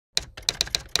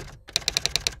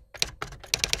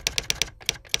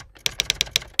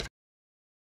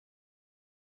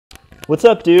What's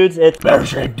up, dudes? It's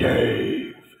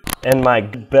BearShankDave, and my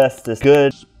bestest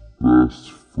good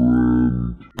best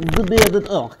friend. The bearded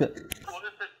orc. What if it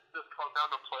just comes down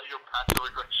to play your passive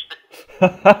aggression?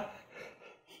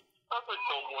 That's like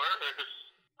the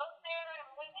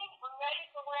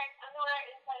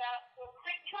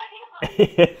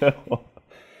worst. Ew.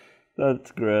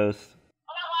 That's gross.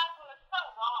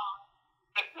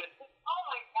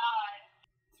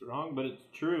 It's wrong, but it's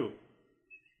true.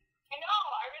 I know,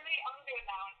 I'm doing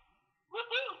that one.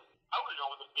 Woohoo! I would go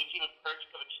with a bitchy and perch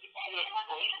for the chicken.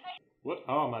 What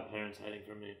are my parents hiding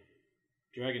from me?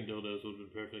 Dragon dildos would have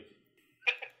been perfect.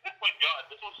 Oh my god,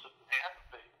 this one's just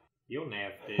nasty. You're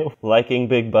nasty. Liking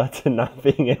big butts and not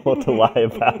being able to lie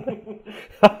about it.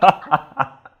 How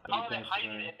are they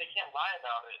hiding it if they can't lie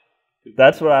about it?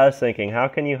 That's what I was thinking. How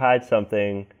can you hide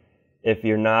something if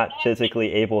you're not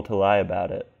physically able to lie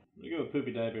about it? We go with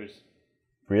poopy diapers.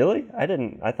 Really?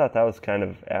 I thought that was kind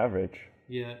of average.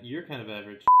 Yeah, you're kind of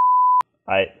average.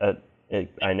 I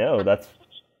know.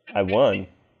 I won.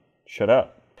 Shut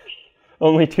up.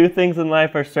 Only two things in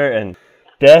life are certain: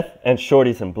 death and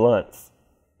shorties and blunts.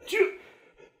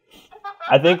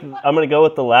 I think I'm gonna go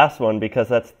with the last one because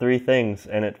that's three things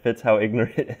and it fits how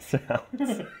ignorant it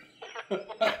sounds.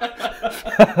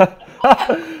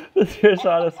 The Serious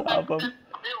Honest album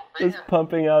is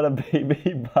pumping out a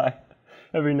baby by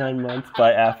every 9 months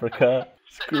by Africa,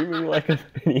 screaming like a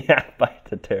maniac by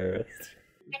the terrorists.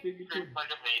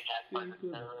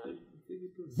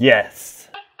 Yes.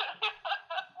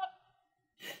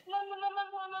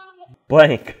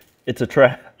 Blank. It's a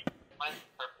trap. Mine's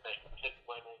perfect. Kids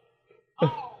winning.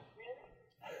 Oh,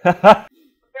 really?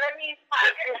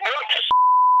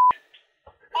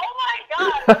 Oh my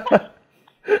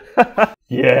god!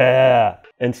 Yeah.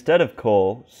 Instead of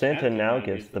coal, Santa now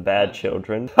gives the bad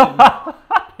children.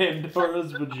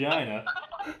 Pandora's vagina.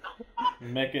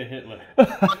 Mecha Hitler.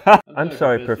 I'm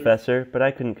sorry, Professor, but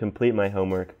I couldn't complete my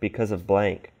homework because of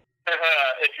blank.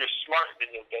 If you're smart, then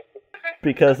you'll get it.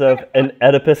 Because of an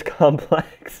Oedipus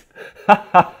complex.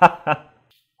 Yeah.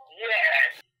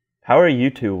 How are you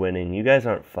two winning? You guys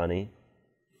aren't funny.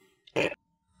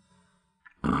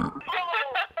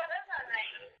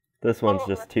 This one's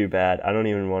just too bad. I don't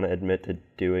even want to admit to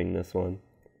doing this one.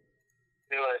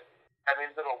 Do it. That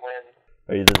means it'll win.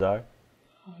 Are you the czar?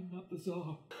 I'm not the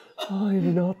Czar.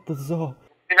 I'm not the czar.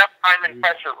 Enough time and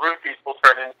pressure roofies will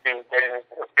turn into getting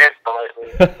a fist politely.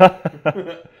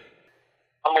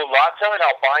 A mulatto and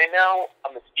albino, a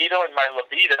mosquito and my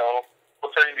libido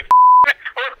will turn into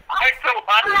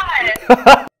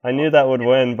I knew that would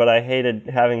win, but I hated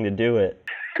having to do it.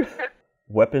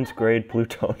 Weapons grade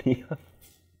plutonium.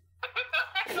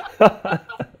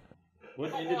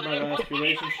 What ended my last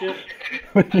relationship?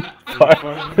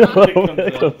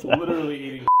 Literally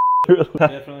eating.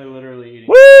 Definitely literally eating.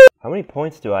 Woo! How many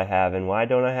points do I have, and why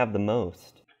don't I have the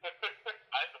most?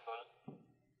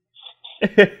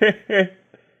 I'm sorry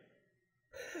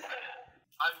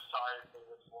for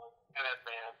this one in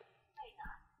advance.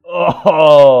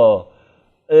 Oh!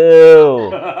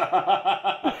 Ew!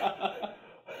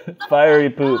 Fiery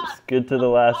poops. Get to the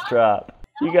last drop.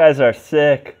 You guys are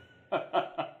sick.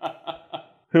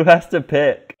 Who has to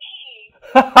pick?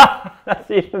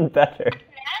 That's even better.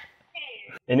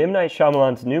 In M. Night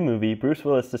Shyamalan's new movie, Bruce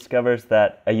Willis discovers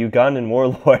that a Ugandan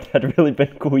warlord had really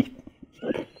been queen.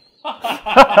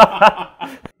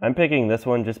 I'm picking this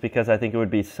one just because I think it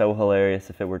would be so hilarious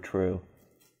if it were true.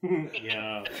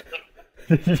 Yeah.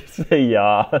 Did you say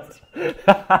yas?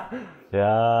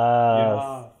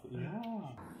 Yas.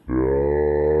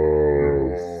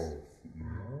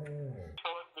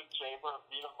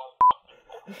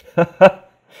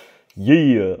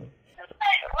 Yeah.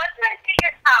 What's my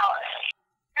secret power?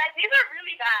 Guys, these are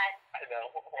really bad. I know.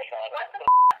 What the f?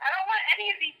 I don't want any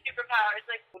of these superpowers.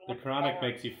 Like, The Chronic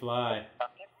makes you fly.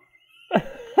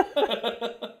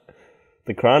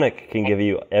 The Chronic can give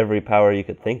you every power you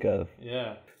could think of.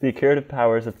 Yeah. The curative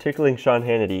powers of tickling Sean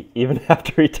Hannity even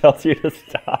after he tells you to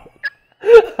stop.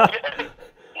 I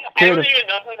don't even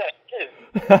know who that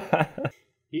is.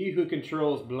 He who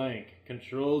controls blank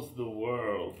controls the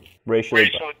world. Racially.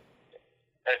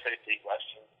 SAT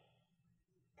question.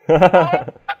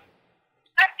 that's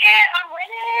it. I'm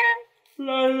winning.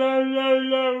 La la la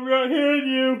la, we're hearing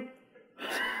you.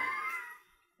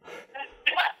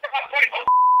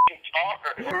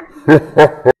 It's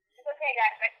okay,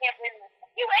 guys. I can't win this.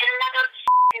 You ate another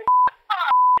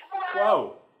Whoa.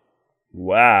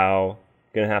 Wow.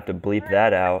 Gonna have to bleep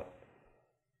that out.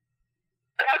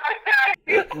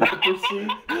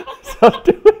 Stop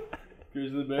doing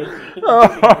Grizzly bear.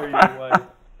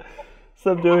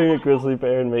 Stop doing a grizzly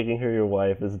bear and making her your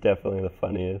wife is definitely the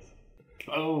funniest.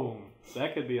 Boom.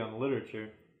 That could be on literature.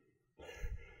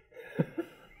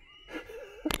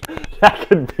 That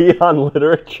could be on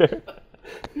literature.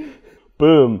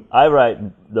 Boom. I write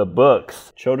the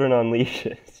books. Children on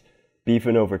leashes.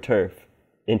 Beefing over turf.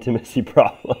 Intimacy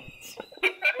problems.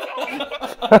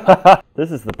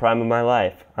 This is the prime of my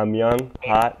life. I'm young,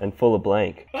 hot, and full of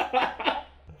blank.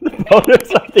 The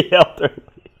bonus of the elderly.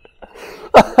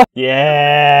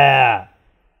 Yeah!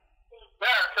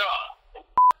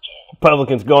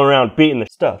 Republicans going around beating the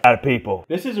stuff out of people.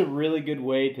 This is a really good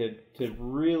way to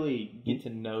really get to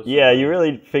know someone. Yeah, you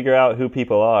really figure out who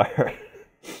people are.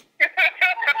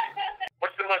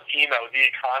 What's the most emo, the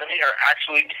economy or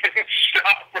actually getting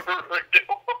shot for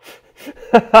real?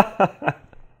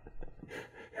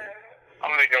 I'm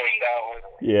gonna go with that one.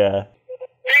 Yeah.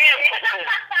 Damn!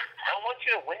 I want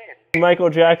you to win. Michael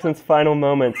Jackson's final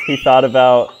moments, he thought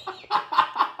about...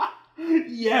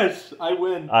 Yes, I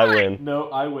win. I win. No,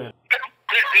 I win.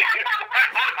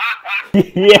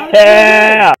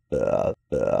 Yeah!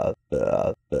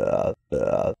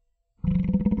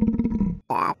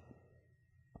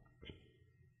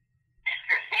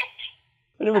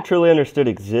 I never truly understood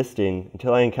existing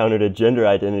until I encountered a gender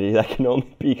identity that can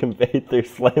only be conveyed through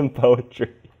slam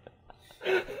poetry.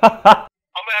 I'm gonna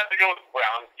have to go with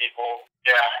brown people.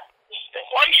 Yeah.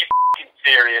 Why are you f***ing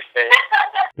serious, Dave?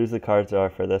 Whose the cards are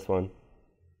for this one?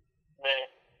 Me.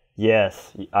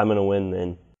 Yes, I'm gonna win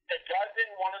then. If God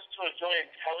didn't want us to enjoy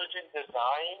intelligent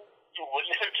design, you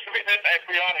wouldn't have given us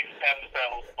embryonic stem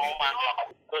cells. Oh my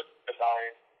god. Good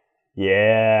design.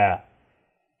 Yeah.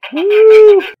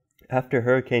 Woo! After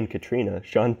Hurricane Katrina,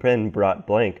 Sean Penn brought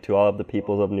blank to all of the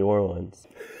peoples of New Orleans.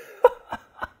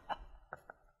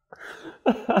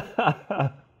 Like, mine's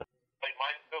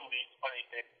the least funny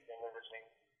thing I've ever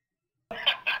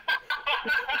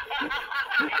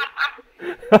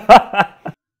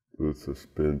seen. The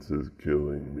suspense is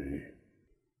killing me.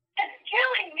 It's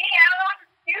killing me. I want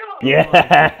to.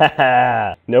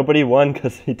 Yeah! Nobody won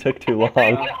because he took too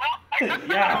long.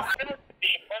 Yeah.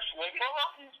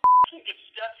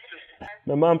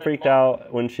 My mom freaked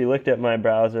out when she looked at my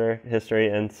browser history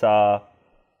and saw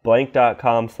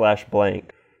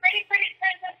blank.com/blank. Pretty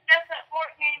Princess doesn't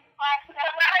work game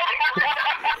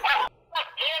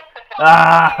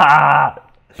Ah!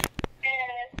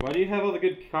 Why do you have all the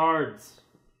good cards?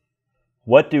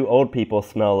 What do old people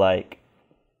smell like?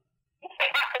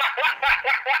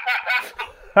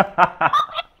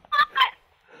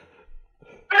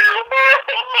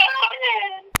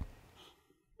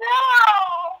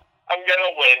 I'm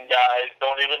gonna win, guys.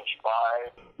 Don't even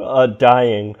try.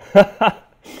 Dying.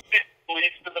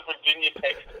 Leads to the Virginia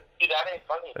Texas. See, that ain't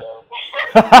funny, though.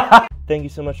 Thank you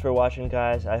so much for watching,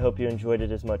 guys. I hope you enjoyed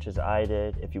it as much as I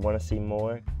did. If you want to see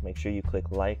more, make sure you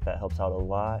click like. That helps out a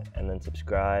lot. And then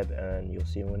subscribe, and you'll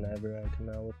see whenever I come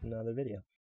out with another video.